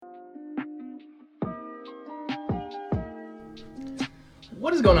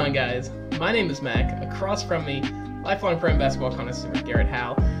What is going on, guys? My name is Mac. Across from me, lifelong friend basketball connoisseur Garrett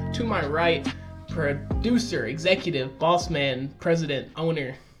Howe. To my right, producer, executive, boss man, president,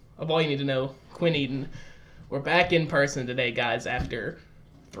 owner of All You Need to Know, Quinn Eden. We're back in person today, guys, after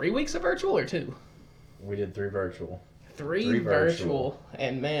 3 weeks of virtual or 2? We did 3 virtual. Three virtual.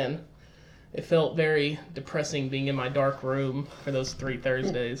 And man, it felt very depressing being in my dark room for those 3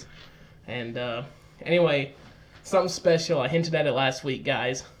 Thursdays. And anyway, something special. I hinted at it last week,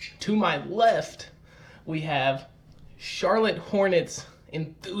 guys. To my left, we have Charlotte Hornets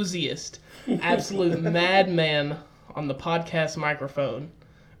enthusiast, absolute madman on the podcast microphone,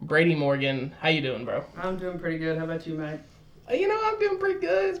 Brady Morgan. How you doing, bro? I'm doing pretty good. How about you, Mike? I'm doing pretty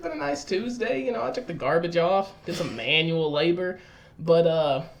good. It's been a nice Tuesday. I took the garbage off, did some manual labor. But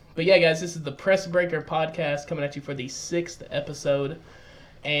yeah, guys, this is the Press Breaker podcast coming at you for the 6th episode.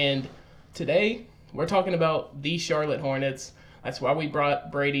 And today, we're talking about the Charlotte Hornets. That's why we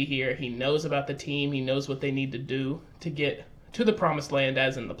brought Brady here. He knows about the team. He knows what they need to do to get to the promised land,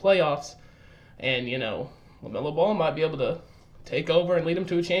 as in the playoffs. And, LaMelo Ball might be able to take over and lead them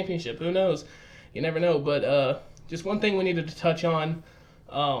to a championship. Who knows? You never know. But just one thing we needed to touch on.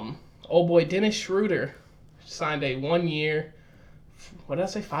 Old boy Dennis Schroeder signed a 1-year, what did I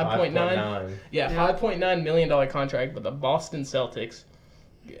say, 5.9? Yeah, $5.9 million contract with the Boston Celtics.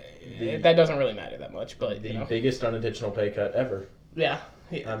 That doesn't really matter that much, but the biggest unintentional pay cut ever. Yeah.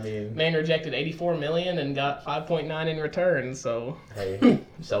 I mean, man rejected $84 million and got 5.9 in return. So hey,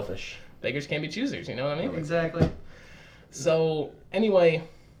 selfish. Beggars can't be choosers. You know what I mean? Exactly. So anyway,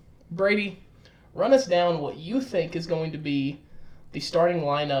 Brady, run us down what you think is going to be the starting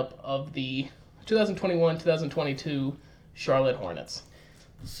lineup of the 2021-2022 Charlotte Hornets.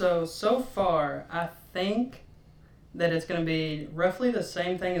 So far, I think that it's going to be roughly the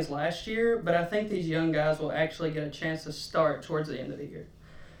same thing as last year, but I think these young guys will actually get a chance to start towards the end of the year.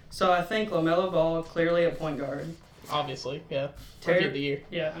 So I think LaMelo Ball clearly at point guard. Obviously, yeah. Rookie of the year.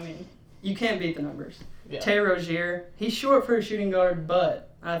 Yeah, I mean, you can't beat the numbers. Yeah. Terry Rozier, he's short for a shooting guard,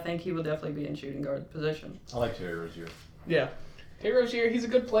 but I think he will definitely be in shooting guard position. I like Terry Rozier. Yeah. Terry Rozier, he's a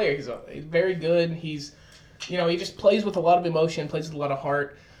good player. He's very good. He's, he just plays with a lot of emotion, plays with a lot of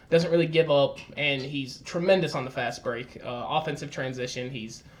heart. Doesn't really give up, and he's tremendous on the fast break. Offensive transition,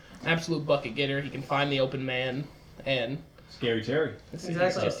 he's an absolute bucket getter. He can find the open man, and Scary Terry.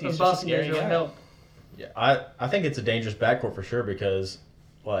 Exactly. He's the Boston scary guys really guy. help. Yeah, I think it's a dangerous backcourt for sure because,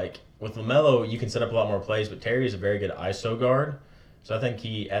 with LaMelo, you can set up a lot more plays, but Terry is a very good ISO guard. So I think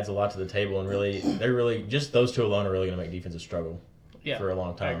he adds a lot to the table, and they're really, just those two alone are really going to make defenses struggle for a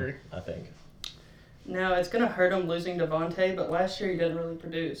long time, I agree. I think. Now, it's going to hurt him losing Devontae, but last year he didn't really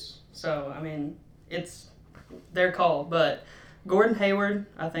produce. So, I mean, it's their call. But Gordon Hayward,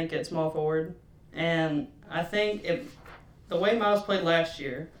 I think at small forward. And I think the way Miles played last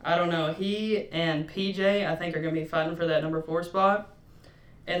year, I don't know. He and PJ, I think, are going to be fighting for that number 4 spot.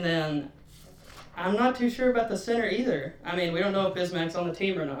 And then I'm not too sure about the center either. I mean, we don't know if Bismack's on the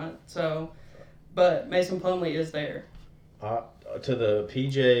team or not. So, but Mason Plumlee is there. To the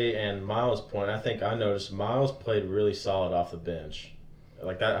PJ and Miles point, I think I noticed Miles played really solid off the bench.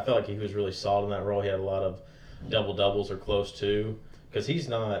 Like that, I felt like he was really solid in that role. He had a lot of double-doubles or close to. Because he's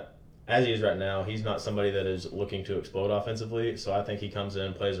not, as he is right now, he's not somebody that is looking to explode offensively. So I think he comes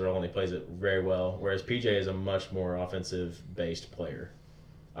in, plays a role, and he plays it very well. Whereas PJ is a much more offensive-based player,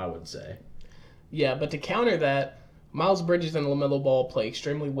 I would say. Yeah, but to counter that, Miles Bridges and LaMelo Ball play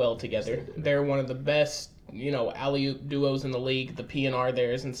extremely well together. They're one of the best, alley-oop duos in the league. The P&R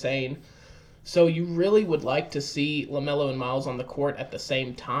there is insane. So you really would like to see LaMelo and Miles on the court at the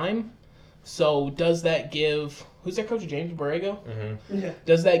same time. So does that give... Who's their coach? James Borrego? Mm-hmm. Yeah.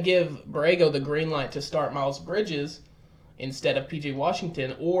 Does that give Borrego the green light to start Miles Bridges instead of P.J.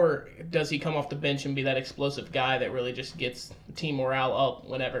 Washington? Or does he come off the bench and be that explosive guy that really just gets team morale up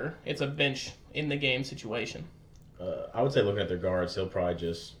whenever it's a bench-in-the-game situation? I would say looking at their guards, he'll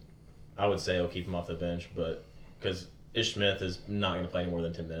keep him off the bench, but because Ish Smith is not going to play any more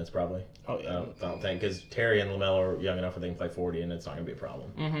than 10 minutes probably. Oh, yeah. I don't think, because Terry and LaMelo are young enough where they can play 40 and it's not going to be a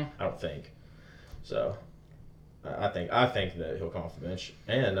problem. Mm-hmm. I don't think. So, I think that he'll come off the bench.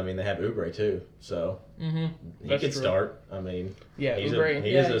 And, they have Oubre too, so he could start. Yeah, he's Oubre.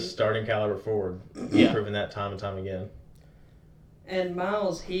 He is a starting caliber forward. He's proven that time and time again. And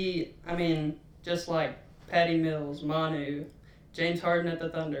Miles, just like Patty Mills, Manu, James Harden at the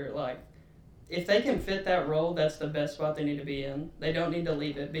Thunder, if they can fit that role, that's the best spot they need to be in. They don't need to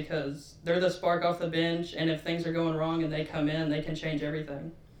leave it because they're the spark off the bench, and if things are going wrong and they come in, they can change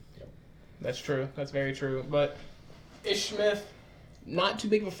everything. That's true. That's very true. But Ish Smith, not too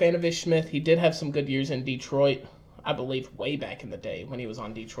big of a fan of Ish Smith. He did have some good years in Detroit. I believe, way back in the day when he was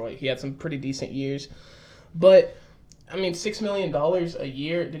on Detroit. He had some pretty decent years. But, I mean, $6 million a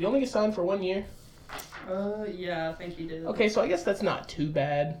year. Did he only get signed for 1 year? Yeah, I think he did. Okay, so I guess that's not too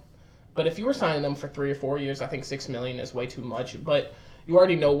bad. But if you were signing them for 3 or 4 years, I think $6 million is way too much. But you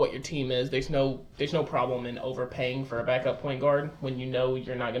already know what your team is. There's no problem in overpaying for a backup point guard when you know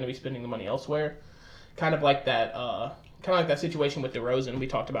you're not going to be spending the money elsewhere. Kind of like that situation with DeRozan we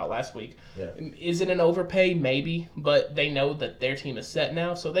talked about last week. Yeah. Is it an overpay? Maybe, but they know that their team is set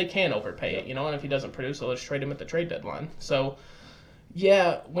now, so they can overpay it, And if he doesn't produce, they'll just trade him at the trade deadline. So,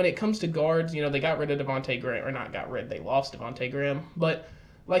 yeah, when it comes to guards, they got rid of Devontae Graham, or not got rid, they lost Devontae Graham, but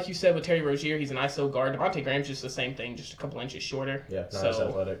like you said with Terry Rozier, he's an ISO guard. Devontae Graham's just the same thing, just a couple inches shorter. Yeah, not as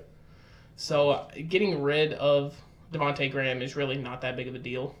athletic. So getting rid of Devontae Graham is really not that big of a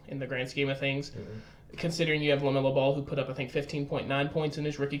deal in the grand scheme of things. Mm-hmm. Considering you have LaMelo Ball, who put up, I think, 15.9 points in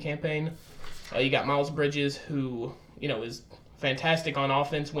his rookie campaign. You got Miles Bridges, who, is fantastic on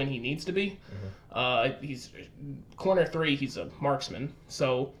offense when he needs to be. Mm-hmm. He's corner 3, he's a marksman.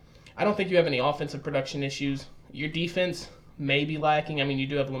 So I don't think you have any offensive production issues. Your defense may be lacking. I mean, you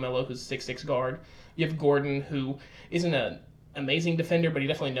do have LaMelo, who's a 6'6" guard. You have Gordon, who isn't an amazing defender, but he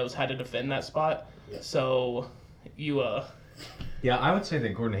definitely knows how to defend that spot. Yeah. So you... Yeah, I would say that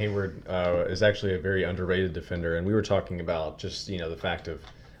Gordon Hayward is actually a very underrated defender, and we were talking about just, the fact of,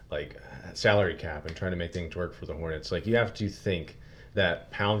 salary cap and trying to make things work for the Hornets. You have to think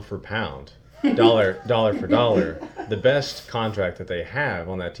that pound for pound, dollar for dollar, the best contract that they have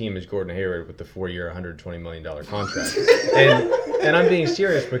on that team is Gordon Hayward with the 4-year, $120 million contract. And I'm being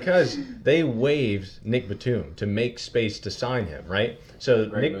serious because they waived Nick Batum to make space to sign him, right? So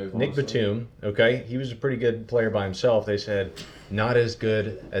Nick Batum, okay, he was a pretty good player by himself. They said, not as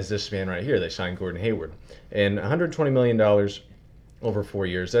good as this man right here. They signed Gordon Hayward. And $120 million over 4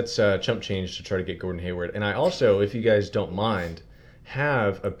 years, that's chump change to try to get Gordon Hayward. And I also, if you guys don't mind,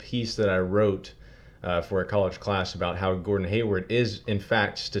 have a piece that I wrote for a college class about how Gordon Hayward is, in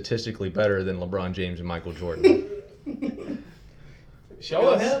fact, statistically better than LeBron James and Michael Jordan. Show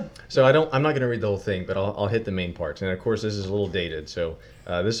us. So I'm not going to read the whole thing, but I'll hit the main parts. And of course, this is a little dated. So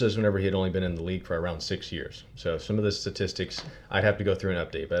this is whenever he had only been in the league for around 6 years. So some of the statistics I'd have to go through and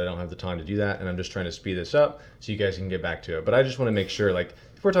update, but I don't have the time to do that. And I'm just trying to speed this up so you guys can get back to it. But I just want to make sure,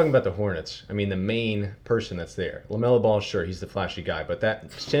 if we're talking about the Hornets, I mean, the main person that's there, LaMelo Ball, sure, he's the flashy guy, but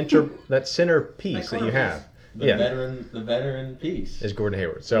that center piece that you have, the veteran piece is Gordon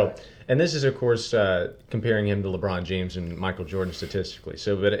Hayward. So, and this is of course comparing him to LeBron James and Michael Jordan statistically.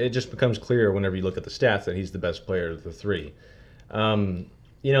 So, but it just becomes clear whenever you look at the stats that he's the best player of the three.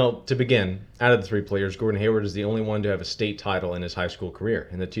 To begin, out of the 3 players, Gordon Hayward is the only one to have a state title in his high school career.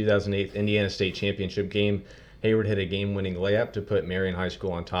 In the 2008 Indiana State Championship game, Hayward hit a game-winning layup to put Marion High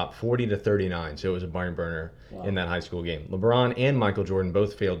School on top 40-39, so it was a barn burner in that high school game. LeBron and Michael Jordan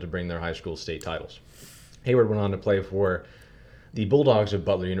both failed to bring their high school state titles. Hayward went on to play for the Bulldogs of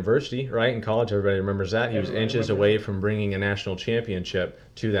Butler University, right, in college. Everybody remembers that. He was inches away from bringing a national championship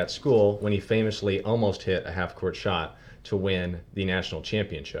to that school when he famously almost hit a half-court shot to win the national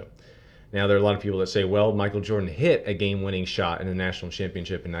championship. Now, there are a lot of people that say, well, Michael Jordan hit a game-winning shot in the national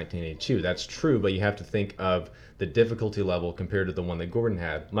championship in 1982. That's true, but you have to think of the difficulty level compared to the one that Gordon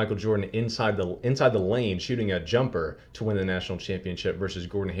had. Michael Jordan inside the lane shooting a jumper to win the national championship versus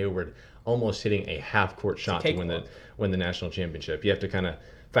Gordon Hayward almost hitting a half-court shot to win the national championship. You have to kind of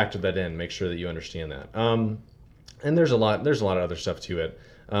factor that in, make sure that you understand that. And there's a lot of other stuff to it.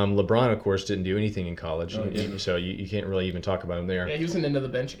 LeBron, of course, didn't do anything in college, so you can't really even talk about him there. Yeah, he was an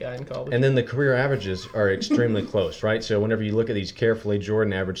end-of-the-bench guy in college. And then the career averages are extremely close, right? So whenever you look at these carefully,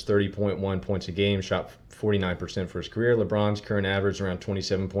 Jordan averaged 30.1 points a game, shot 49% for his career. LeBron's current average around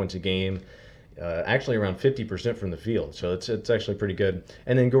 27 points a game, actually around 50% from the field. So it's actually pretty good.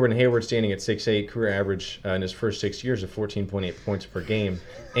 And then Gordon Hayward standing at 6'8", career average in his first 6 years of 14.8 points per game,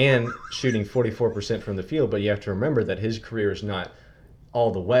 and shooting 44% from the field. But you have to remember that his career is not all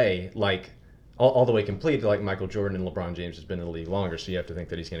the way all the way complete like Michael Jordan and LeBron James has been in the league longer, so you have to think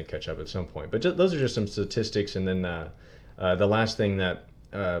that he's going to catch up at some point. But those are just some statistics. And then the last thing that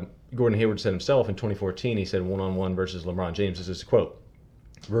Gordon Hayward said himself in 2014, he said one-on-one versus LeBron James. This is a quote,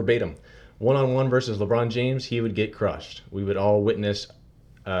 verbatim. One-on-one versus LeBron James, he would get crushed. We would all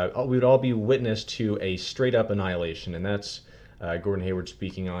be witness to a straight-up annihilation, and that's Gordon Hayward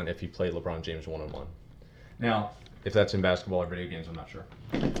speaking on if he played LeBron James one-on-one. Now, if that's in basketball or video games, I'm not sure.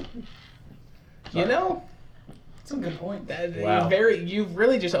 That's a good point. Wow. You've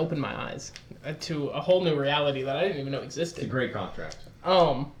really just opened my eyes to a whole new reality that I didn't even know existed. It's a great contract.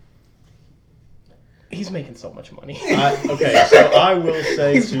 He's making so much money. Okay, so I will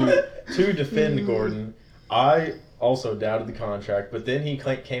say to defend Gordon, I also doubted the contract, but then he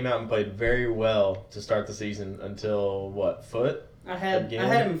came out and played very well to start the season until what, Foot? I had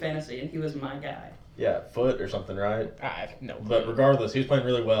Again? him in fantasy, and he was my guy. Yeah, Foot or something, right? I have no clue. But regardless, he was playing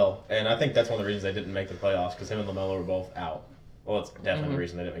really well, and I think that's one of the reasons they didn't make the playoffs because him and LaMelo were both out. Well, it's definitely the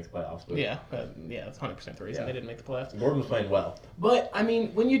reason they didn't make the playoffs. But Yeah, that's 100% the reason Yeah. they didn't make the playoffs. Gordon was playing well. But, I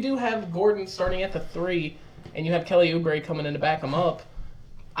mean, when you do have Gordon starting at the 3 and you have Kelly Oubre coming in to back him up,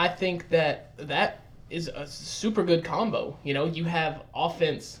 I think that is a super good combo. You know, you have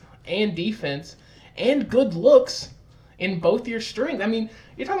offense and defense and good looks in both your strings. I mean,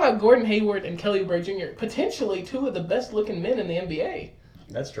 you're talking about Gordon Hayward and Kelly Oubre Jr., potentially two of the best-looking men in the NBA.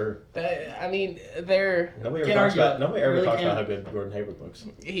 That's true. I mean, they're... Nobody Can't ever talks argue about it. nobody ever Really talks can't. about how good Gordon Hayward looks.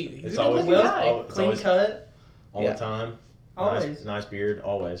 He's It's a always- good-looking well, guy. oh, it's Clean always- cut. All Yeah. the time. Always. Nice beard,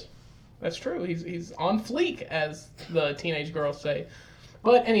 always. That's true. He's on fleek, as the teenage girls say.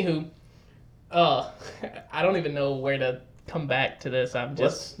 But anywho, I don't even know where to come back to this. I'm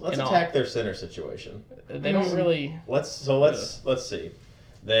just Let's in awe. attack their center situation. They don't really. Let's see.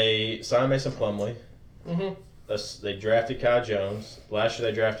 They signed Mason Plumlee. Mhm. They drafted Kai Jones. Last year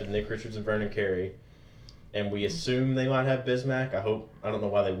they drafted Nick Richards and Vernon Carey, and we assume they might have Bismack. I don't know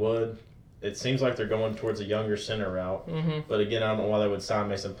why they would. It seems like they're going towards a younger center route. Mhm. But again, I don't know why they would sign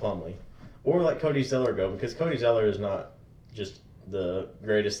Mason Plumlee, or let Cody Zeller go, because Cody Zeller is not just the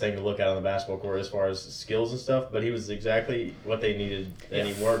greatest thing to look at on the basketball court as far as skills and stuff. But he was exactly what they needed, and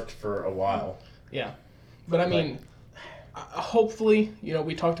he worked for a while. Yeah, but I mean, hopefully, you know,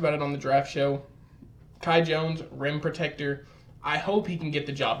 we talked about it on the draft show. Kai Jones, rim protector. I hope he can get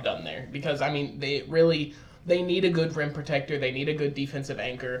the job done there because I mean, they need a good rim protector. They need a good defensive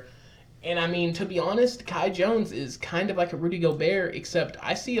anchor. And I mean, to be honest, Kai Jones is kind of like a Rudy Gobert, except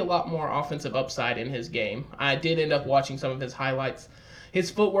I see a lot more offensive upside in his game. I did end up watching some of his highlights.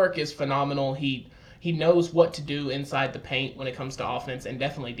 His footwork is phenomenal. He knows what to do inside the paint when it comes to offense and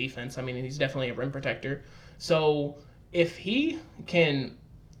definitely defense. I mean, he's definitely a rim protector. So if he can,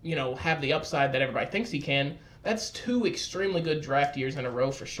 you know, have the upside that everybody thinks he can, that's 2 extremely good draft years in a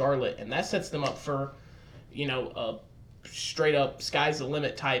row for Charlotte, and that sets them up for, you know, a straight up sky's the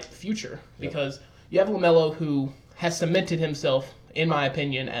limit type future because you have LaMelo who has cemented himself, in my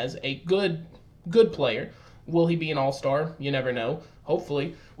opinion, as a good player. Will he be an all-star? You never know.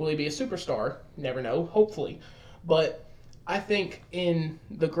 Hopefully. Will he be a superstar? Never know. Hopefully. But I think in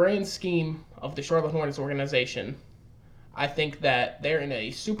the grand scheme of the Charlotte Hornets organization, I think that they're in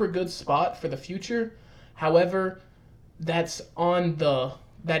a super good spot for the future. However, that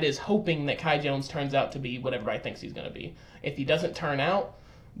is hoping that Kai Jones turns out to be what everybody thinks he's going to be. If he doesn't turn out,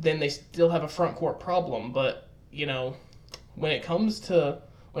 then they still have a front court problem. But, you know, when it comes to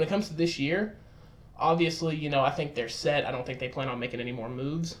this year, obviously, you know, I think they're set. I don't think they plan on making any more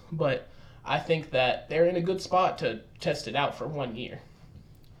moves. But I think that they're in a good spot to test it out for 1 year.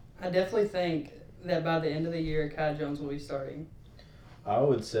 I definitely think that by the end of the year, Kai Jones will be starting. I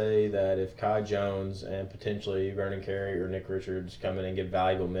would say that if Kai Jones and potentially Vernon Carey or Nick Richards come in and get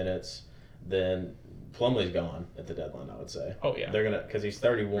valuable minutes, then Plumlee's gone at the deadline, I would say. Oh, yeah. They're gonna, because he's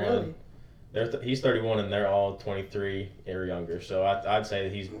 31. Really? He's 31 and they're all 23 or younger. So I'd say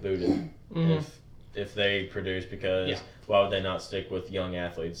that he's booted if they produce, because why would they not stick with young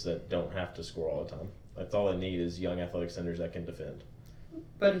athletes that don't have to score all the time? That's all they need is young athletic centers that can defend.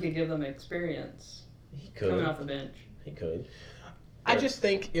 But he could give them experience He could. coming off the bench. He could. I just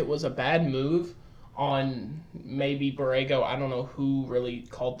think it was a bad move on maybe Borrego. I don't know who really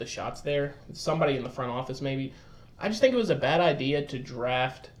called the shots there. Somebody in the front office maybe. I just think it was a bad idea to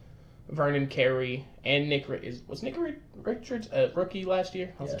draft Vernon Carey and Nick. Was Nick Richards a rookie last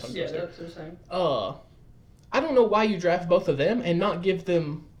year? Yes. Yeah, that's the same. I don't know why you draft both of them and not give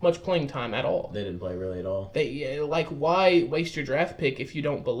them much playing time at all. They didn't play really at all. Why waste your draft pick if you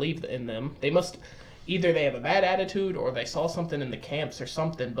don't believe in them? They must. Either they have a bad attitude or they saw something in the camps or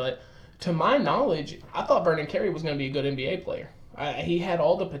something. But to my knowledge, I thought Vernon Carey was going to be a good NBA player. He had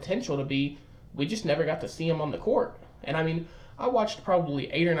all the potential to be. We just never got to see him on the court. And I mean, I watched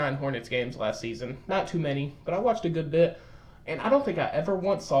probably 8 or 9 Hornets games last season. Not too many, but I watched a good bit. And I don't think I ever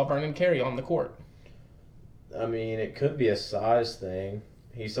once saw Vernon Carey on the court. I mean, it could be a size thing.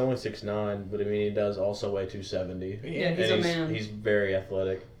 He's only 6'9", but I mean, he does also weigh 270. Yeah, he's a man. He's very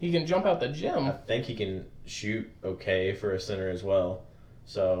athletic. He can jump out the I gym. think he can shoot okay for a center as well.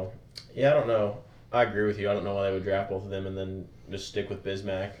 So, yeah, I don't know. I agree with you. I don't know why they would draft both of them and then just stick with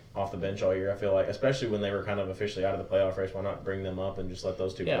Bismack off the bench all year. I feel like, especially when they were kind of officially out of the playoff race, why not bring them up and just let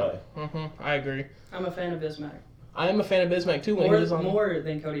those two play? I agree. I'm a fan of Bismack. I am a fan of Bismack too. When he was on, more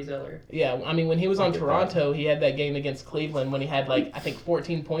than Cody Zeller. yeah, I mean when he was on get Toronto, he had that game against Cleveland when he had like I think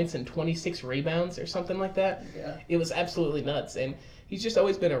 14 points and 26 rebounds or something like that. Yeah. It was absolutely nuts, and he's just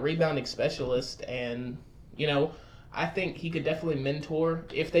always been a rebounding specialist. And you know, I think he could definitely mentor.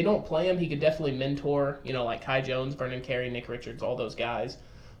 If they don't play him, he could definitely mentor. You know, like Kai Jones, Vernon Carey, Nick Richards, all those guys.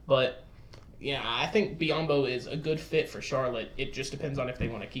 But yeah, I think Biyombo is a good fit for Charlotte. It just depends on if they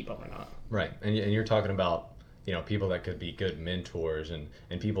want to keep him or not. Right, and you're talking about people that could be good mentors and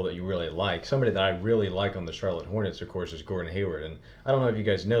people that you really like. Somebody that I really like on the Charlotte Hornets, of course, is Gordon Hayward. And I don't know if you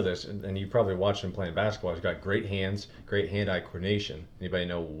guys know this, and you probably watched him playing basketball. He's got great hands, great hand-eye coordination. Anybody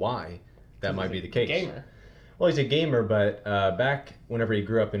know why that might be the case? Gamer. Well, he's a gamer, but back whenever he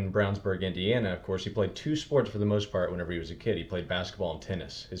grew up in Brownsburg, Indiana, of course, he played two sports for the most part whenever he was a kid. He played basketball and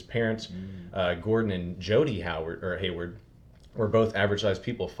tennis. His parents, Gordon and Jody Hayward, were both average-sized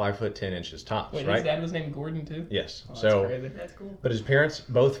people, 5'10" tops, Wait, right? his dad was named Gordon too? Yes. Oh, that's So, crazy. That's cool. but his parents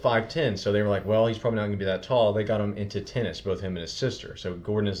both 5'10", so they were like, well, he's probably not going to be that tall. They got him into tennis, both him and his sister. So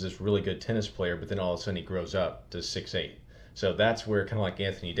Gordon is this really good tennis player, but then all of a sudden he grows up to 6'8". So that's where, kind of like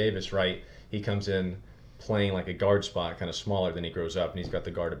Anthony Davis, right? He comes in playing like a guard spot, kind of smaller than he grows up, and he's got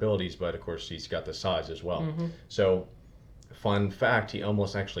the guard abilities, but of course he's got the size as well. Mm-hmm. So, fun fact, he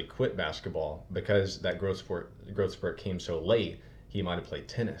almost actually quit basketball because that growth spurt came so late. He might have played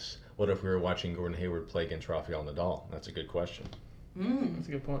tennis. What if we were watching Gordon Hayward play against Rafael Nadal? That's a good question. That's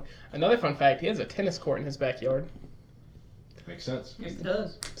a good point. Another fun fact, he has a tennis court in his backyard. Makes sense. It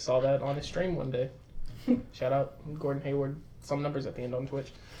does. Saw that on his stream one day. Shout out Gordon Hayward. Some numbers at the end on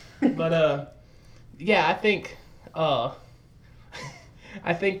Twitch. But yeah, I think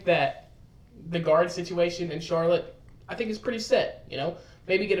that the guard situation in Charlotte, I think is pretty set. You know,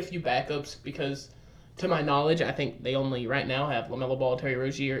 maybe get a few backups because, to my knowledge, I think they only right now have LaMelo Ball, Terry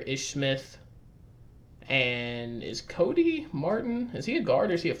Rozier, Ish Smith, and is Cody Martin? Is he a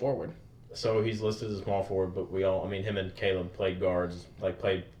guard or is he a forward? So he's listed as a small forward, but him and Caleb played guards,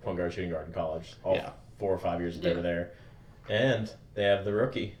 played point guard, shooting guard in college. All Yeah. 4 or 5 years they were there. And they have the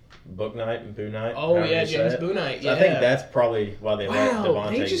rookie, Book Knight and Boo Knight. Oh however yeah, you say James it. Bouknight. So Yeah, I think that's probably why they let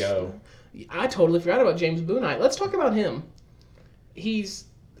Devontae go. I totally forgot about James Bouknight. Let's talk about him. He's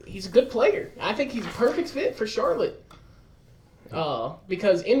a good player. I think he's a perfect fit for Charlotte.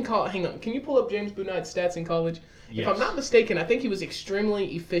 Because in college, hang on, can you pull up James Bouknight's stats in college? Yes. If I'm not mistaken, I think he was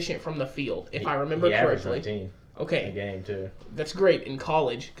extremely efficient from the field, if I remember he averaged correctly. 19 a Okay, game too. that's great in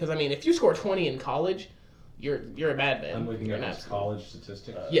college. Because I mean, if you score 20 in college, you're a bad man. I'm looking You're at an his absolute- college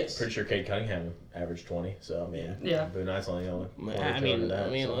statistics. Yes. Pretty sure Cade Cunningham averaged 20. So I mean, Yeah. Boo Knight's only one I or two mean, under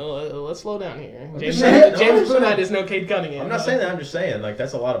that, so. let's slow down here. I'm James, just saying- James Bouknight is no Cade Cunningham. I'm not saying that. I'm just saying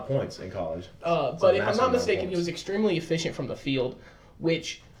that's a lot of points in college. But a if I'm massive not amount of mistaken, he points. was extremely efficient from the field,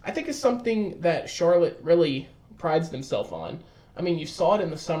 which I think is something that Charlotte really prides themselves on. I mean, you saw it in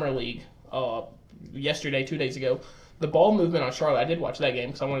the summer league yesterday, 2 days ago. The ball movement on Charlotte, I did watch that game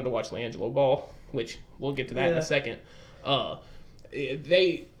because I wanted to watch LiAngelo Ball, which we'll get to that in Yeah. a second.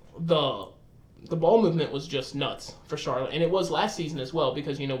 The ball movement was just nuts for Charlotte, and it was last season as well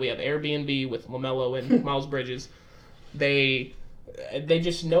because we have Airbnb with LaMelo and Miles Bridges. They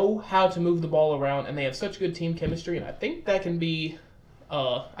just know how to move the ball around, and they have such good team chemistry. And I think that can be,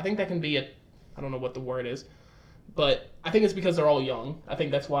 I don't know what the word is, but I think it's because they're all young. I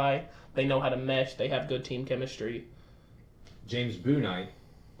think that's why they know how to mesh. They have good team chemistry. James Bouknight,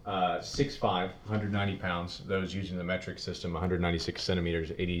 6'5", 190 pounds. Those using the metric system, 196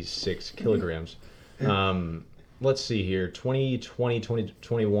 centimeters, 86 kilograms. Let's see here, 2020,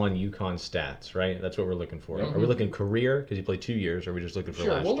 2021 UConn stats, right? That's what we're looking for. Are we looking career, because he played 2 years, or are we just looking for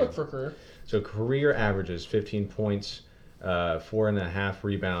Sure, last we'll year? look for career. So career averages, 15 points, 4.5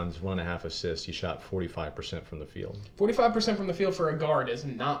 rebounds, 1.5 assists. He shot 45% from the field. 45% from the field for a guard is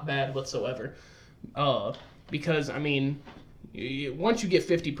not bad whatsoever. Because, I mean, once you get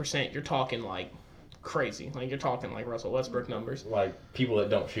 50%, you're talking like crazy. Like, you're talking like Russell Westbrook numbers. Like people that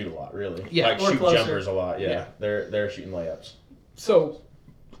don't shoot a lot, really. Yeah, like or shoot closer. jumpers a lot. Yeah, Yeah. they're shooting layups. So,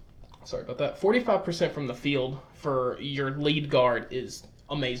 sorry about that. 45% from the field for your lead guard is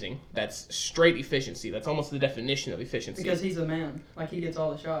amazing. That's straight efficiency. That's almost the definition of efficiency. Because he's the man. Like, he gets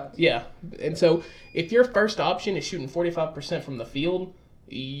all the shots. Yeah, and so if your first option is shooting 45% from the field,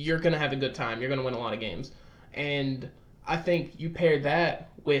 you're going to have a good time. You're going to win a lot of games. And I think you pair that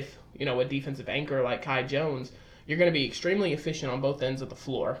with, a defensive anchor like Kai Jones, you're going to be extremely efficient on both ends of the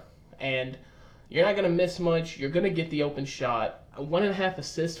floor. And you're not going to miss much. You're going to get the open shot. 1.5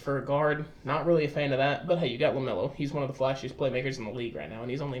 assists for a guard, not really a fan of that. But hey, you got LaMelo. He's one of the flashiest playmakers in the league right now,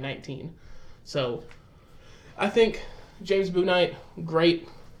 and he's only 19. So I think James Bouknight, great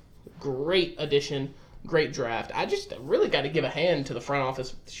addition. great draft. I just really got to give a hand to the front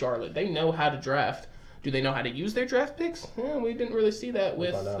office with Charlotte. They know how to draft. Do they know how to use their draft picks? We didn't really see that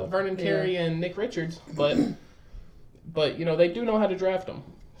with find out. Vernon Carey and Nick Richards, but they do know how to draft them.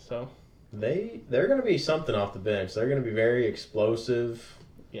 So They're going to be something off the bench. They're going to be very explosive.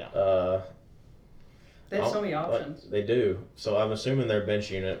 Yeah. They have so many options. They do. So I'm assuming their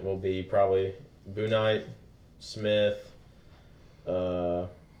bench unit will be probably Boonite, Smith, PJ,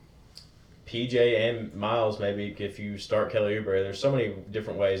 and Miles. Maybe if you start Kelly Oubre, there's so many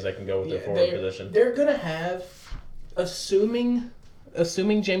different ways they can go with their forward position. They're gonna have, assuming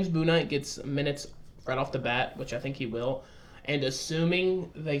James Boonite gets minutes right off the bat, which I think he will, and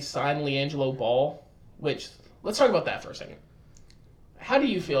assuming they sign LiAngelo Ball, which let's talk about that for a second. How do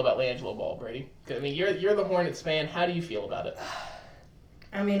you feel about LiAngelo Ball, Brady? 'Cause, I mean, you're the Hornets fan. How do you feel about it?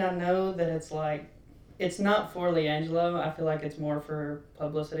 I mean, I know that it's not for LiAngelo. I feel like it's more for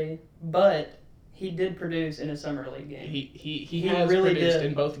publicity. But he did produce in a summer league game. He has really produced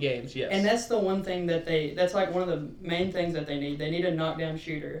in both games, yes. And that's the one thing that's like one of the main things that they need. They need a knockdown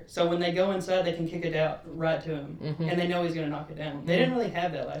shooter. So when they go inside, they can kick it out right to him. Mm-hmm. And they know he's going to knock it down. They didn't really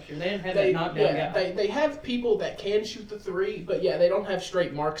have that last year. They didn't have that knockdown guy. They have people that can shoot the three, but yeah, they don't have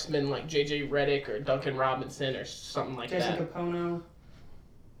straight marksmen like J.J. Redick or Duncan Robinson or something like Jason that. Capono.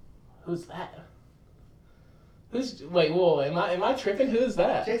 Who's that? Whoa, am I tripping? Who is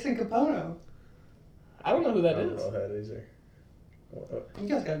that? Jason Capono. I don't know who that I don't is. know that either. You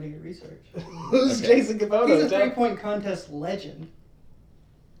guys got to do your research. Who's Okay. Jason Capono? He's a three-point contest legend.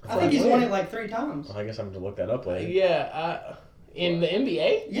 I think he's won it like 3 times. Well, I guess I'm going to look that up later. Yeah, in the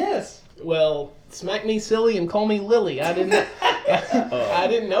NBA? Yes. Well, smack me silly and call me Lily. I didn't. I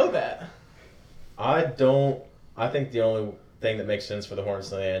didn't know that. I think the only thing that makes sense for the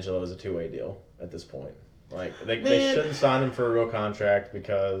Hornets and LiAngelo is a two-way deal at this point. Like they shouldn't sign him for a real contract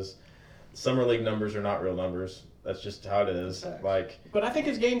because summer league numbers are not real numbers. That's just how it is. Facts. Like, But I think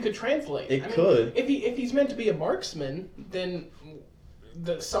his game could translate. It could. If he's meant to be a marksman, then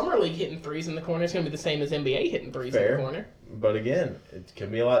the summer league hitting threes in the corner is going to be the same as NBA hitting threes Fair. in the corner. but again, it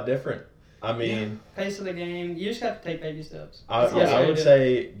could be a lot different. I mean, Pace of the game. You just have to take baby steps. I would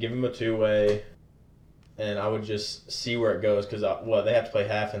say give him a two-way, and I would just see where it goes because they have to play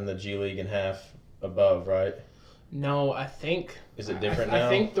half in the G League and half above, right? No, I think. Is it different now? I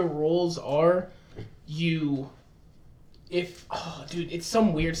think the rules are it's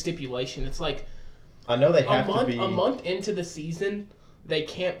some weird stipulation. It's like I know they have to be a month into the season, they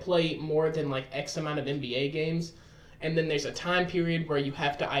can't play more than like X amount of NBA games. And then there's a time period where you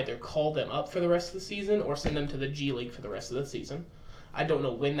have to either call them up for the rest of the season or send them to the G League for the rest of the season. I don't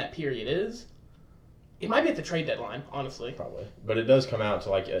know when that period is. It might be at the trade deadline, honestly. probably, but it does come out to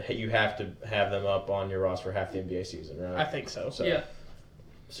like you have to have them up on your roster half the NBA season, right? I think so. So, Yeah.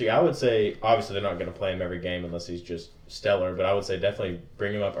 So yeah, I would say obviously they're not going to play him every game unless he's just stellar, but I would say definitely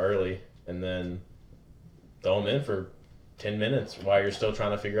bring him up early and then throw him in for 10 minutes while you're still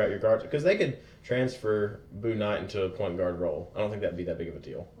trying to figure out your guards because they could transfer Boo Knight into a point guard role. I don't think that'd be that big of a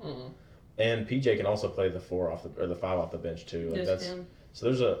deal. Mm-hmm. And PJ can also play the 5 off the bench too. Like Just him.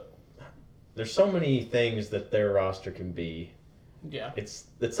 so there's so many things that their roster can be. Yeah. It's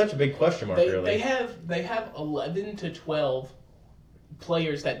such a big question mark, They really. have 11 to 12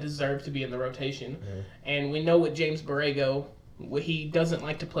 players that deserve to be in the rotation. Mm-hmm. And we know with James Borrego, he doesn't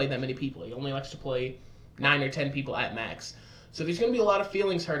like to play that many people. He only likes to play 9 or 10 people at max. So there's going to be a lot of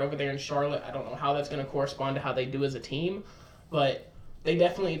feelings hurt over there in Charlotte. I don't know how that's going to correspond to how they do as a team, but they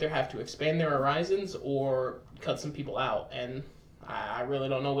definitely either have to expand their horizons or cut some people out. And I really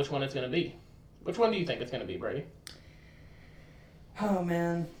don't know which one it's going to be. Which one do you think it's going to be, Brady? Oh,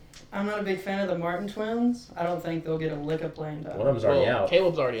 man. I'm not a big fan of the Martin twins. I don't think they'll get a lick of playing time. One of them's already out.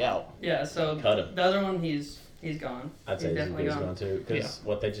 Caleb's already out. Yeah, so Cut him. the other one, he's gone. I'd say he's definitely he's gone. gone too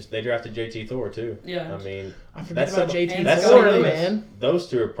because they drafted JT Thor too. Yeah. I mean, I forget That's about some- JT that's Thor, some- man. those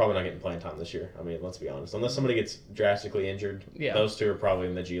two are probably not getting playing time this year. I mean, let's be honest. Unless somebody gets drastically injured, Yeah. those two are probably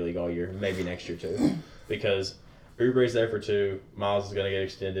in the G League all year, maybe next year too. Because Oubre's there for 2, Miles is going to get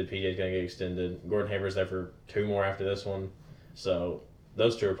extended, PJ's going to get extended, Gordon Hayward's there for 2 more after this one. So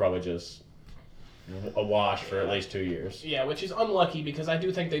those two are probably just a wash for at least 2 years. Yeah, which is unlucky because I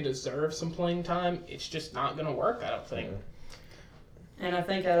do think they deserve some playing time. It's just not going to work, I don't think. And I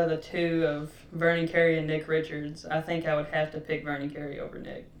think out of the two of Vernon Carey and Nick Richards, I think I would have to pick Vernon Carey over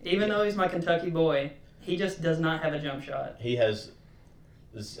Nick. Even though he's my Kentucky boy, he just does not have a jump shot. He has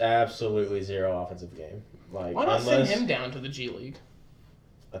absolutely zero offensive game. Like, Why not send unless him down to the G League?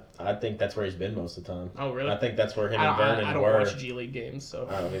 I think that's where he's been most of the time. Oh, really? I think that's where him I and Vernon don't were. watch G League games, so.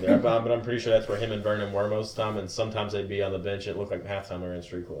 I don't either, but I'm pretty sure that's where him and Vernon were most of the time, and sometimes they'd be on the bench. It looked like halftime they were in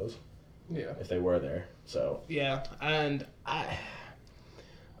street clothes. Yeah. if they were there. So Yeah, and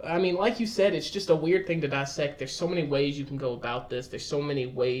I mean, like you said, it's just a weird thing to dissect. There's so many ways you can go about this. There's so many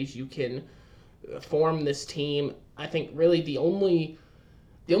ways you can form this team. I think really the only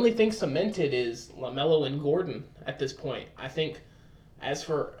thing cemented is LaMelo and Gordon at this point. I think as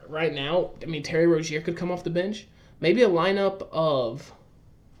for right now, I mean, Terry Rozier could come off the bench. Maybe a lineup of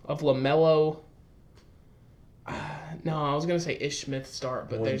LaMelo. No, I was gonna say Ish Smith start,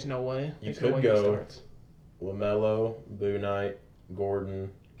 but Well, there's no way. you There's no could way he go starts. LaMelo, Boo Knight,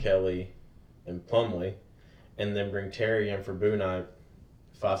 Gordon, Kelly, and Plumlee, and then bring Terry in for Boo Knight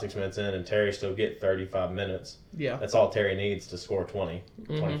 5-6 minutes in, and Terry still get 35 minutes. Yeah. That's all Terry needs to score 20,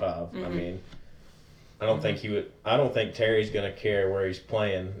 25. I mean, I don't think he would. I don't think Terry's gonna care where he's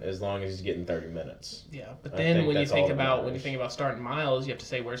playing as long as he's getting 30 minutes. Yeah, but I then think when you that's all think that about matters. starting Miles, you have to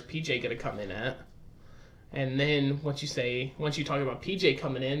say where's PJ going to come in at, and then once you talk about PJ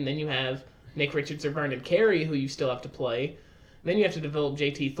coming in, then you have Nick Richards or Vernon Carey who you still have to play. Then you have to develop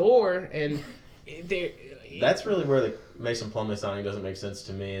JT Thor, and That's really where the Mason Plumlee signing doesn't make sense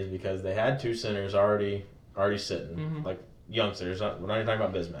to me, is because they had two centers already sitting, like young centers. We're not even talking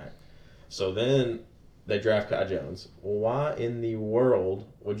about Bismack. So then they draft Kai Jones. Well, why in the world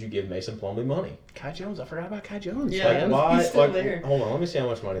would you give Mason Plumlee money? Kai Jones. I forgot about Kai Jones. Yeah, Like, man. why? he's still Like, there. hold on, let me see how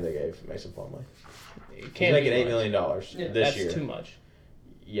much money they gave Mason Plumlee. It He's can't making be $8 much. million Yeah, this That's year. too much.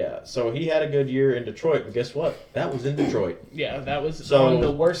 Yeah, so he had a good year in Detroit, but guess what? That was in Detroit. Yeah, that was So- on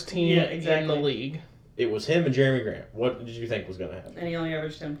the worst team Yeah, in the exactly. league. It was him and Jeremy Grant. What did you think was going to happen? And he only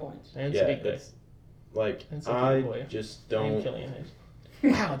averaged 10 points. And Yeah, Sadiq Bey. it's like And Sadiq I Bey. just And don't. Killian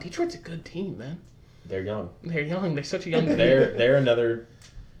Hayes. Wow, Detroit's a good team, man. They're young. They're young. They're such a young team. They're another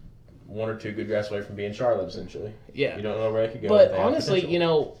one or two good drafts away from being Charlotte, essentially. Yeah. You don't know where they could go. But they have honestly,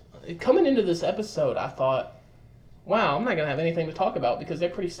 potential. coming into this episode, I thought, wow, I'm not going to have anything to talk about because they're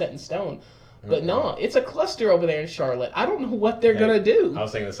pretty set in stone. But no, it's a cluster over there in Charlotte. I don't know what they're Hey, going to do. I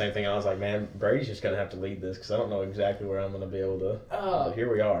was thinking the same thing. I was like, man, Brady's just going to have to lead this because I don't know exactly where I'm going to be able to. But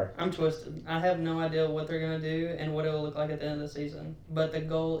here we are. I'm twisted. I have no idea what they're going to do and what it will look like at the end of the season. But the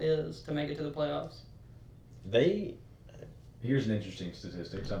goal is to make it to the playoffs. Here's an interesting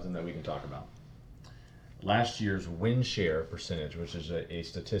statistic, something that we can talk about. Last year's win share percentage, which is a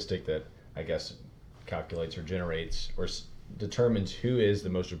statistic that I guess calculates or generates or determines who is the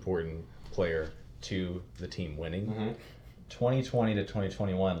most important player to the team winning. Mm-hmm. 2020 to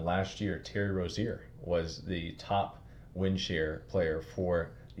 2021, last year, Terry Rozier was the top win share player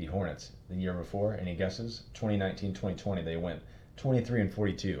for the Hornets. The year before, any guesses? 2019-2020, they went 23 and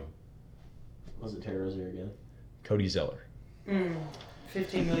 42. Was it Terry Rozier again? Cody Zeller.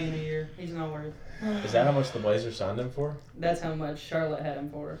 $15 million a year. He's not worth. Is that how much the Blazers signed him for? That's how much Charlotte had him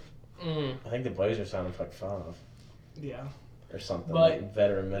for. I think the Blazers signed him for like 5 Yeah. or something. But, like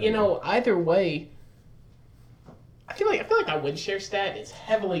veteran minimum. Either way, I feel like that win share stat is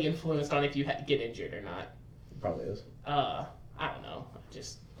heavily influenced on if you get injured or not. Probably is. I don't know.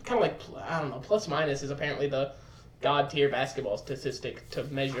 Just kind of like, I don't know, plus minus is apparently the god tier basketball statistic to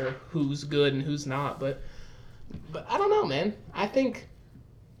measure who's good and who's not. But I don't know, man. I think,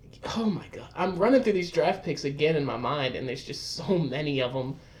 oh my god, I'm running through these draft picks again in my mind, and there's just so many of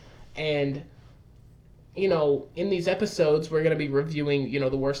them. And, in these episodes, we're going to be reviewing,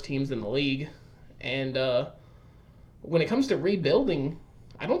 the worst teams in the league. And when it comes to rebuilding,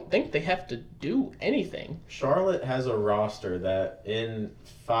 I don't think they have to do anything. Charlotte has a roster that in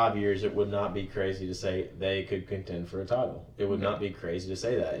 5 years it would not be crazy to say they could contend for a title. It would not be crazy to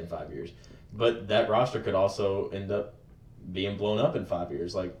say that in 5 years. But that roster could also end up being blown up in 5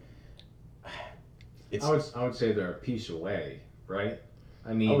 years. Like, it's. I would say they're a piece away, right?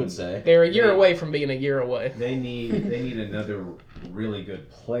 I mean, I would say. They're a year away from being a year away. they need another really good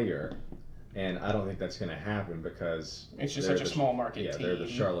player, and I don't think that's going to happen because It's just they're such a the- small market Yeah, team. they're the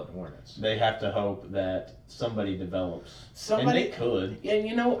Charlotte Hornets. They have to hope that somebody develops. And they could.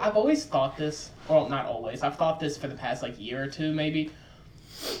 And I've always thought this. Well, not always. I've thought this for the past year or two, maybe.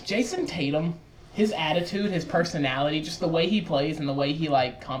 Jason Tatum, his attitude, his personality, just the way he plays and the way he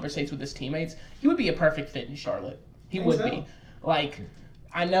conversates with his teammates, he would be a perfect fit in Charlotte. He Think would so? be.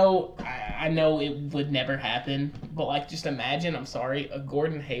 I know it would never happen, but just imagine, I'm sorry, a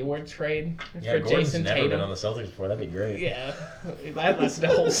Gordon Hayward trade Yeah, for Gordon's Jason never Tatum. been on the Celtics before. That'd be great. Yeah, that lasted a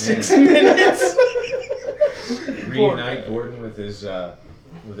whole 6 minutes. Reunite Gordon with his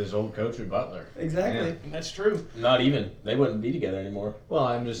old coach at Butler. Exactly. That's true. Not even. They wouldn't be together anymore. Well,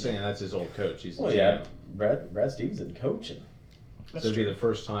 I'm just saying that's his old coach. He's the Well, GM. yeah. Brad Stevenson coaching. So it'd be the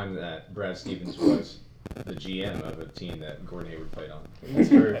first time that Brad Stevens was the GM of a team that Gordon Hayward played on. That's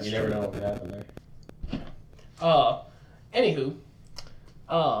true. You never know what could happen there. Anywho,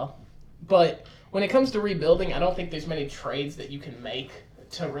 But when it comes to rebuilding, I don't think there's many trades that you can make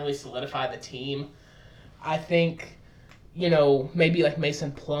to really solidify the team. I think, maybe like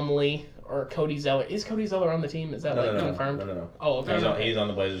Mason Plumlee or Cody Zeller. Is Cody Zeller on the team? Is that confirmed? No. Oh, okay. He's on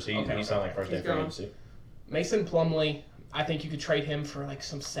the Blazers. He Okay. signed like first day He's free gone. agency. Mason Plumlee, I think you could trade him for like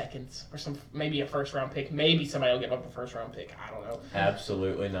some seconds or maybe a first round pick. Maybe somebody will give up a first round pick. I don't know.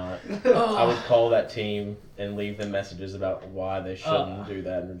 Absolutely not. I Oh, would call that team and leave them messages about why they shouldn't do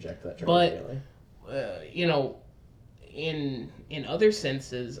that and reject that trade. but- immediately. in other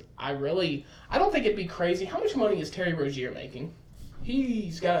senses, I don't think it'd be crazy. How much money is Terry Rozier making?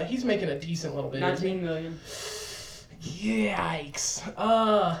 He's making a decent little bit. isn't he? $19 million. Yikes.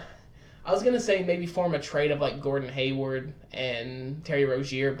 I was gonna say maybe form a trade of like Gordon Hayward and Terry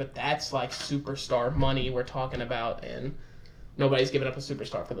Rozier, but that's like superstar money we're talking about, and nobody's giving up a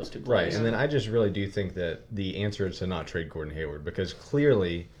superstar for those two Right, players. and then I just really do think that the answer is to not trade Gordon Hayward because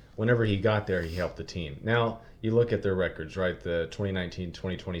clearly, whenever he got there, he helped the team. Now, you look at their records, right? The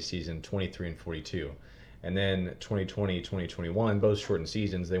 2019-2020 season, 23-42. And then 2020-2021, both shortened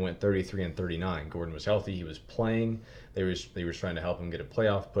seasons, they went 33-39. Gordon was healthy, he was playing. They were trying to help him get a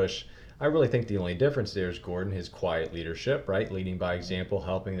playoff push. I really think the only difference there is Gordon, his quiet leadership, right? Leading by example,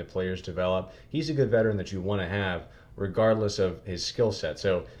 helping the players develop. He's a good veteran that you want to have regardless of his skill set.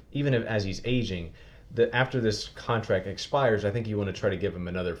 So even as he's aging, after this contract expires, I think you want to try to give him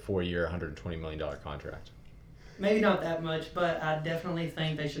another 4-year, $120 million contract. Maybe not that much, but I definitely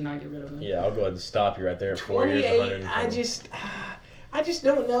think they should not get rid of him. Yeah, I'll go ahead and stop you right there. 4 years, 28. 120. I just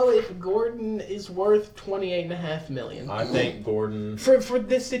don't know if Gordon is worth $28.5 million I think Gordon. for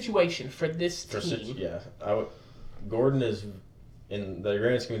this situation, for this team. Gordon is, in the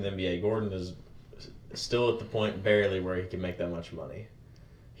grand scheme of the NBA, Gordon is still at the point barely where he can make that much money.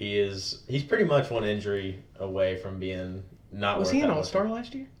 He's pretty much one injury away from being not. Was worth he an that much. All-Star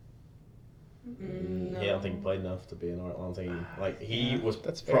last year? No. I don't think he played enough to be an All. I don't think he was.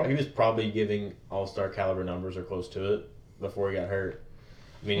 That's fair. He was probably giving All-Star caliber numbers or close to it before he got hurt.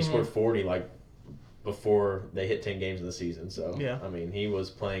 I mean, he scored 40 before they hit 10 games in the season. So Yeah. I mean, he was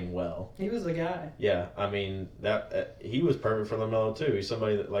playing well. He was the guy. Yeah, I mean that he was perfect for LaMelo too. He's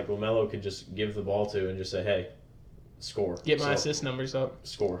somebody that like LaMelo could just give the ball to and just say, "Hey, score, Get my So, assist numbers up.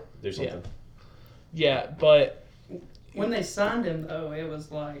 score, do something." Yeah, but When they signed him, though, it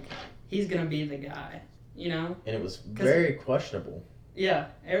was like, he's going to be the guy, And it was very questionable. Yeah,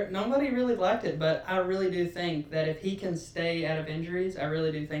 nobody really liked it, but I really do think that if he can stay out of injuries, I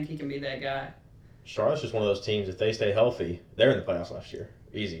really do think he can be that guy. Charlotte's just one of those teams. If they stay healthy, they're in the playoffs last year.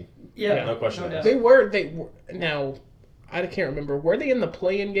 Easy. Yeah, No question no about doubt. they were now. I can't remember. Were they in the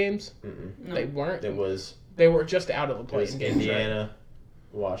play-in games? Mm-mm. No. They weren't. It was They were just out of the it was play-in games. Right? Indiana,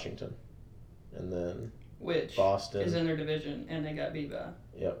 Washington, and then Which Boston. is in their division, and they got beat by.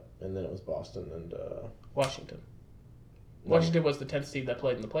 Yep, and then it was Boston and. Washington. no. Washington was the 10th seed that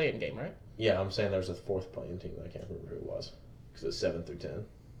played in the play-in game, right? Yeah, I'm saying there's a fourth playing team that I can't remember who it was because it's 7 through 10.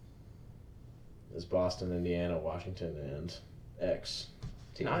 It's Boston, Indiana, Washington, and X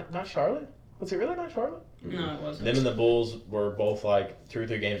team. Not Charlotte. Was it really not Charlotte? No, it wasn't. Them and the Bulls were both like 2 or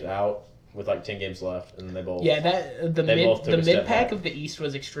 3 games out with like 10 games left, and they both. Yeah, that the They both took a step mid pack back. of the East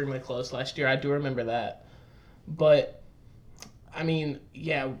was extremely close last year. I do remember that, but I mean,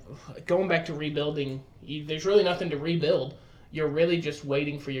 yeah, going back to rebuilding, there's really nothing to rebuild. You're really just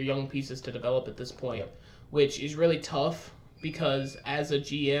waiting for your young pieces to develop at this point, which is really tough because as a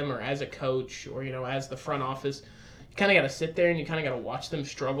GM or as a coach or as the front office, you kind of got to sit there and you kind of got to watch them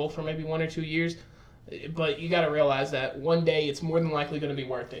struggle for maybe 1 or 2 years. But you got to realize that one day it's more than likely going to be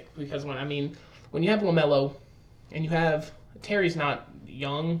worth it because when you have LaMelo and you have Terry's not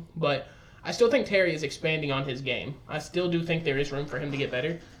young, but I still think Terry is expanding on his game. I still do think there is room for him to get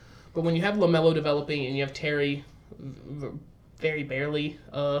better. But when you have LaMelo developing and you have Terry very barely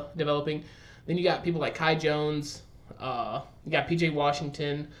developing, then you got people like Kai Jones, you got PJ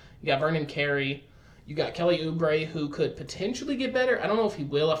Washington, you got Vernon Carey, you got Kelly Oubre, who could potentially get better. I don't know if he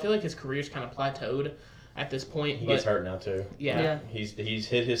will. I feel like his career's kind of plateaued at this point. He but gets hurt now too. Yeah. He's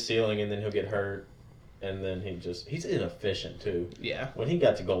hit his ceiling, and then he'll get hurt, and then he's inefficient too. Yeah. When he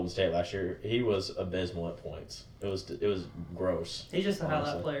got to Golden State last year, he was abysmal at points. It was gross. He's just a highlight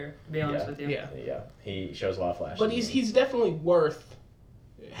Honestly. player, to be honest Yeah. with you. Yeah. Yeah, he shows a lot of flash. But he's definitely worth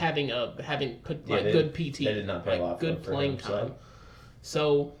having they- good PT. they did not pay a lot good for playing him, so. time.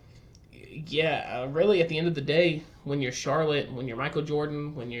 So, yeah, really at the end of the day, when you're Charlotte, when you're Michael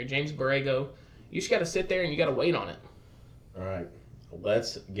Jordan, when you're James Borrego, you just got to sit there and you got to wait on it. All right,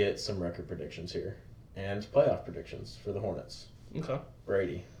 let's get some record predictions here and playoff predictions for the Hornets. Okay.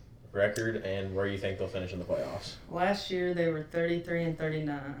 Brady, record and where you think they'll finish in the playoffs. Last year they were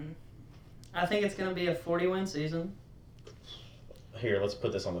 33-39. I think it's going to be a 40-win season. Here, let's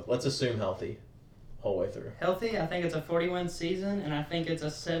put this on the. Let's assume healthy, whole way through. Healthy, I think it's a 40-win season, and I think it's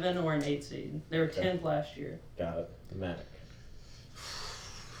a 7 or an 8 seed. They were 10th last year. Got it. Mac.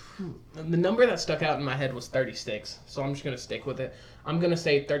 The number that stuck out in my head was 36, so I'm just going to stick with it. I'm going to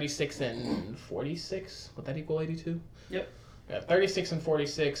say 36 and 46. Would that equal 82? Yep. Yeah, 36 and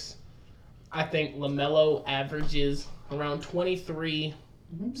 46. I think LaMelo averages around 23,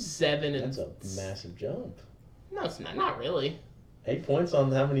 7, and... That's a massive jump. No, it's not really. 8 points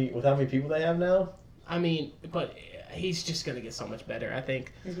on how many people they have now? I mean, but he's just going to get so much better, I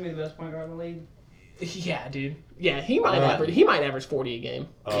think. He's going to be the best point guard in the league. Yeah, dude. Yeah, he might average 40 a game.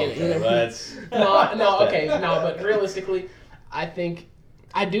 Okay, let's... But realistically, I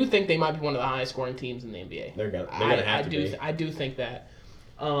do think they might be one of the highest scoring teams in the NBA. They're gonna have to be. I do think that.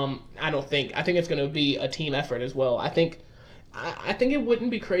 I think it's going to be a team effort as well. I think it wouldn't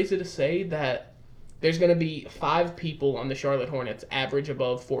be crazy to say that there's going to be 5 people on the Charlotte Hornets average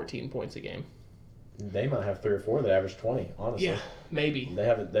above 14 points a game. They might have 3 or 4 that average 20. Honestly, Yeah, maybe. they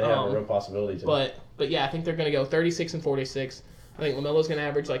have a real possibility to. But yeah, I think they're going to go 36 and 46. I think LaMelo's going to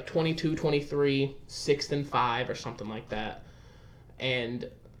average like 22, 23, 6 and 5 or something like that, and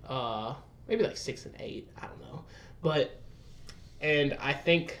maybe like 6 and 8. I don't know, and I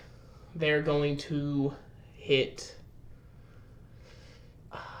think they're going to hit.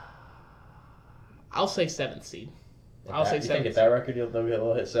 I'll say 7th seed. You think at that record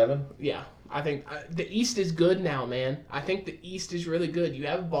they'll hit 7? Yeah, I think the East is good now, man. I think the East is really good. You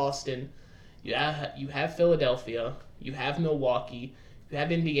have Boston, you have Philadelphia, you have Milwaukee, you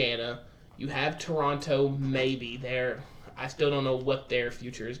have Indiana, you have Toronto. Maybe I still don't know what their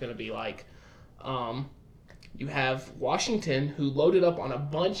future is going to be like. You have Washington, who loaded up on a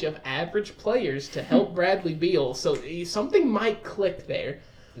bunch of average players to help Bradley Beal, so something might click there.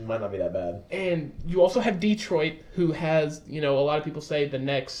 It might not be that bad. And you also have Detroit, who has, a lot of people say the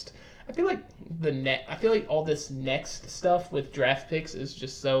next. I feel like all this next stuff with draft picks is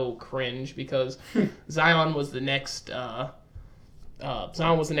just so cringe because Zion was the next. Zion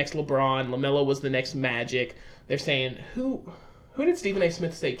was the next LeBron. LaMelo was the next Magic. They're saying who did Stephen A.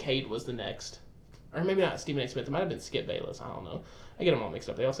 Smith say Cade was the next? Or maybe not Stephen A. Smith. It might have been Skip Bayless. I don't know. I get them all mixed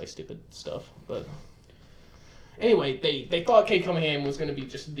up. They all say stupid stuff, but. Anyway, they thought Cade Cunningham was going to be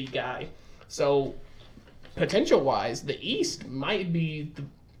just the guy. So, potential-wise, the East might be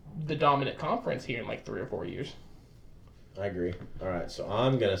the dominant conference here in like 3 or 4 years. I agree. All right, so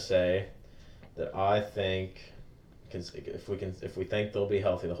I'm going to say that I think, if we think they'll be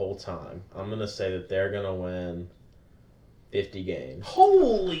healthy the whole time, I'm going to say that they're going to win 50 games.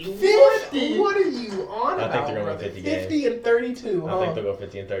 Holy 50? What are you on about? I think they're going to win 50 games. 50 and 32, huh? I think they'll go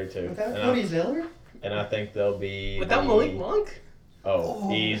 50 and 32. Without Cody Zeller? And I think they'll be... Without Malik Monk?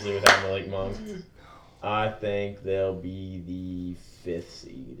 Easily without Malik Monk. I think they'll be the 5th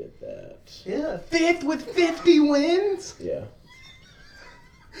seed at that. Yeah. 5th with 50 wins? Yeah.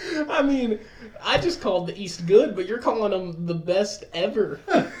 I mean, I just called the East good, but you're calling them the best ever.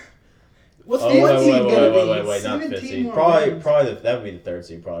 What's the 1st seed going to be? Wait, not 5th seed. Probably that would be the 3rd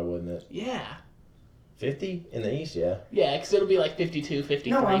seed, probably, wouldn't it? Yeah. 50 in the East, yeah. Yeah, because it'll be like 52,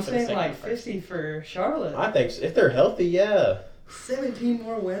 53 No, I'm for the saying second like first. 50 for Charlotte. I think so. If they're healthy, yeah. 17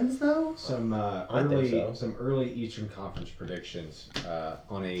 more wins, though? Some early Eastern Conference predictions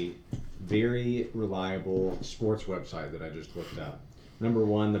on a very reliable sports website that I just looked up. Number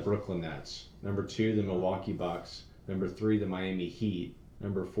 1, the Brooklyn Nets. Number 2, the Milwaukee Bucks. Number 3, the Miami Heat.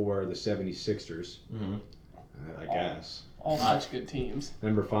 Number 4, the 76ers. Mm-hmm. I guess. All such good teams.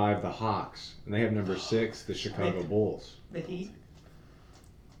 Number 5, the Hawks. And they have number 6, the Chicago Bulls. The Heat?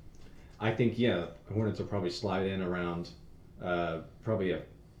 I think, the Hornets will probably slide in around probably a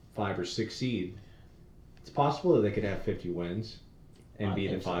 5 or 6 seed. It's possible that they could have 50 wins and be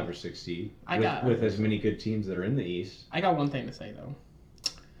the 5 or 6 seed with as many good teams that are in the East. I got one thing to say, though.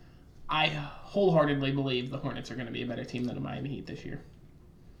 I wholeheartedly believe the Hornets are going to be a better team than the Miami Heat this year.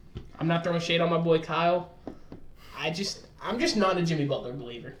 I'm not throwing shade on my boy Kyle. I'm just not a Jimmy Butler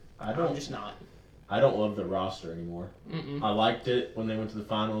believer. I'm just not. I don't love the roster anymore. Mm-mm. I liked it when they went to the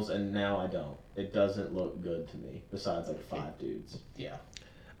finals, and now I don't. It doesn't look good to me, besides like 5 dudes. Yeah.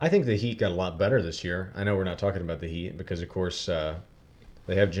 I think the Heat got a lot better this year. I know we're not talking about the Heat because, of course,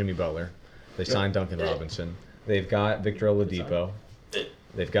 they have Jimmy Butler. They signed Duncan Robinson. They've got Victor Oladipo.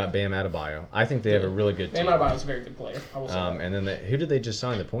 They've got Bam Adebayo. I think they have a really good team. Bam Adebayo's a very good player. I will say that. And then who did they just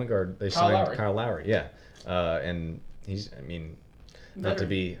sign? The point guard? They Kyle signed Lowry. Kyle Lowry. Yeah. And he's, not to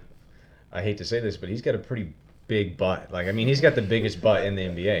be, I hate to say this, but he's got a pretty big butt. Like, I mean, he's got the biggest butt in the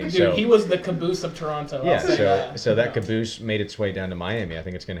NBA. Dude, so he was the caboose of Toronto. yeah, I'll say so that caboose made its way down to Miami. I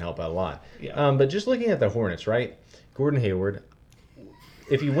think it's going to help out a lot. Yeah. But just looking at the Hornets, right? Gordon Hayward,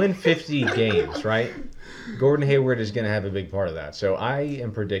 if you win 50 games, right? Gordon Hayward is going to have a big part of that. So I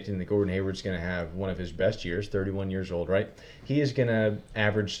am predicting that Gordon Hayward's going to have one of his best years, 31 years old, right? He is going to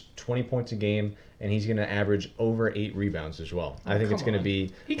average 20 points a game, and he's going to average over 8 rebounds as well. I think it's come going to on.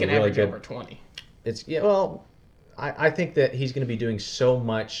 be He can a really average good. over 20. I think that he's going to be doing so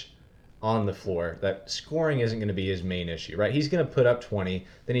much on the floor that scoring isn't going to be his main issue, right? He's going to put up 20,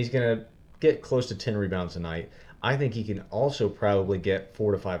 then he's going to get close to 10 rebounds a night. I think he can also probably get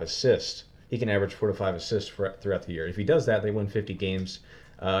 4 to 5 assists. He can average 4 to 5 assists throughout the year. If he does that, they win 50 games,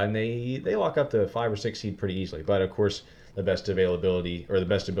 and they lock up the 5 or 6 seed pretty easily. But of course, the best ability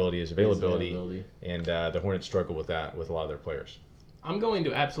is availability, and the Hornets struggle with that with a lot of their players. I'm going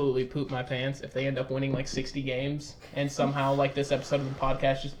to absolutely poop my pants if they end up winning like 60 games and somehow like this episode of the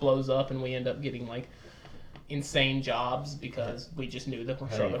podcast just blows up and we end up getting like insane jobs because we just knew the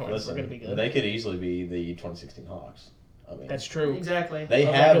Charlotte Hornets were going to be good. They could easily be the 2016 Hawks. I mean, That's true. Exactly. They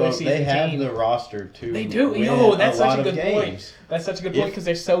a have regular season team. the roster to They do. win Yo, that's a lot such a of good games. point. That's such a good point because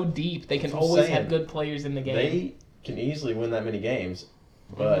they're so deep. They can That's what I'm always saying. have good players in the game. They can easily win that many games,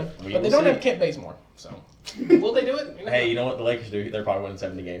 but we But they will don't see. have Kent Bazemore, so will they do it? Hey, you know what the Lakers do? They're probably winning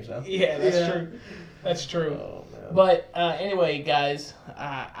 70 games now. Yeah, that's Yeah. true. That's true. Oh man. But anyway, guys,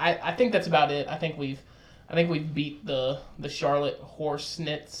 I think that's about it. I think we've beat the Charlotte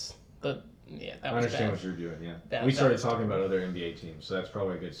Hornets. That I was understand bad. what you're doing, yeah. That- We that started was talking about other NBA teams, so that's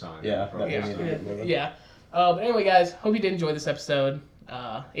probably a good sign. Yeah, Probably that Yeah. we need to get moving. Yeah. But anyway, guys, hope you did enjoy this episode.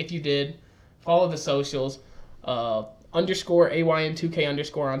 If you did, follow the socials. Underscore AYN2K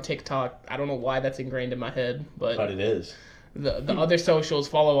underscore on TikTok. I don't know why that's ingrained in my head, but But it is. the other socials,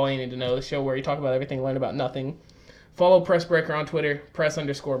 follow All You Need to Know, the show where you talk about everything, learn about nothing. Follow Pressbreaker on Twitter,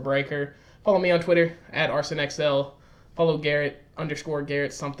 press_breaker. Follow me on Twitter, @ArsonXL. Follow Garrett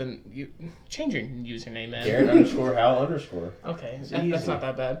 _Garrett something. You change your username, man. Garrett _ Hal _ Okay, It's that's easy. not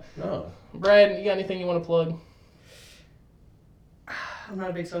that bad. No. Brad, you got anything you want to plug? I'm not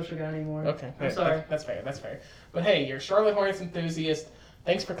a big social guy anymore. Okay, I'm sorry. That's fair. That's fair. But hey, you're a Charlotte Hornets enthusiast.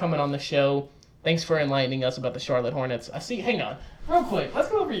 Thanks for coming on the show. Thanks for enlightening us about the Charlotte Hornets. I see. Hang on, real quick. Let's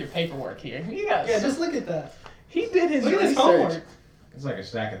go over your paperwork here. You guys. Yeah, just look at that. He did his Look at his research. homework. It's like a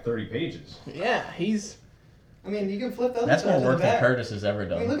stack of 30 pages. Yeah, he's. I mean, you can flip those. That's more to the work than back. Curtis has ever I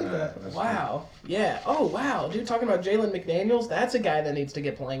done. mean, look at that. Wow. Yeah. Oh, wow. Dude, talking about Jalen McDaniels, that's a guy that needs to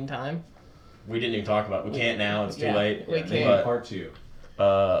get playing time. We didn't even talk about it. We can't now. It's too Yeah, late. we Yeah, can't. part 2.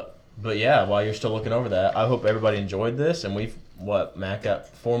 But yeah, while you're still looking over that, I hope everybody enjoyed this. And we've, Matt, got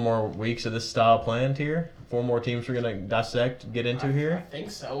 4 more weeks of this style planned here. 4 more teams we're going to dissect, get into I here.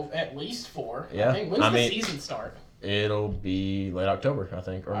 think so. At least 4. Yeah. I think. When's I the mean- season start? It'll be late October, I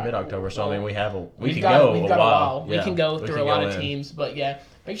think, or Alright, mid-October. So, I mean, we have we We've can got, go we've a got while. We Yeah, can go we through can a lot go of in. teams. But yeah,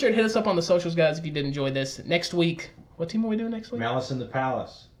 make sure to hit us up on the socials, guys, if you did enjoy this. Next week, what team are we doing next week? Malice in the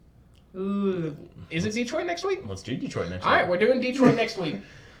Palace. Ooh. Is it Detroit next week? Let's do Detroit next All right, week. we're doing Detroit next week.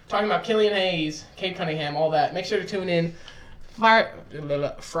 Talking about Killian Hayes, Cade Cunningham, all that. Make sure to tune in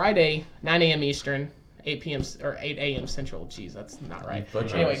Friday, 9 a.m. Eastern, 8 p.m. or 8 a.m. Central. Jeez, that's not right.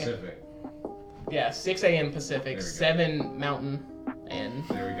 Butcher. Anyway, Pacific. yeah, 6 a.m. Pacific, There we go. 7 Mountain, and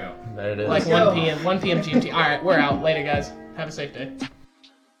There we go. There it is. like Let's go. 1 p.m. GMT. All right, we're out. Later, guys. Have a safe day.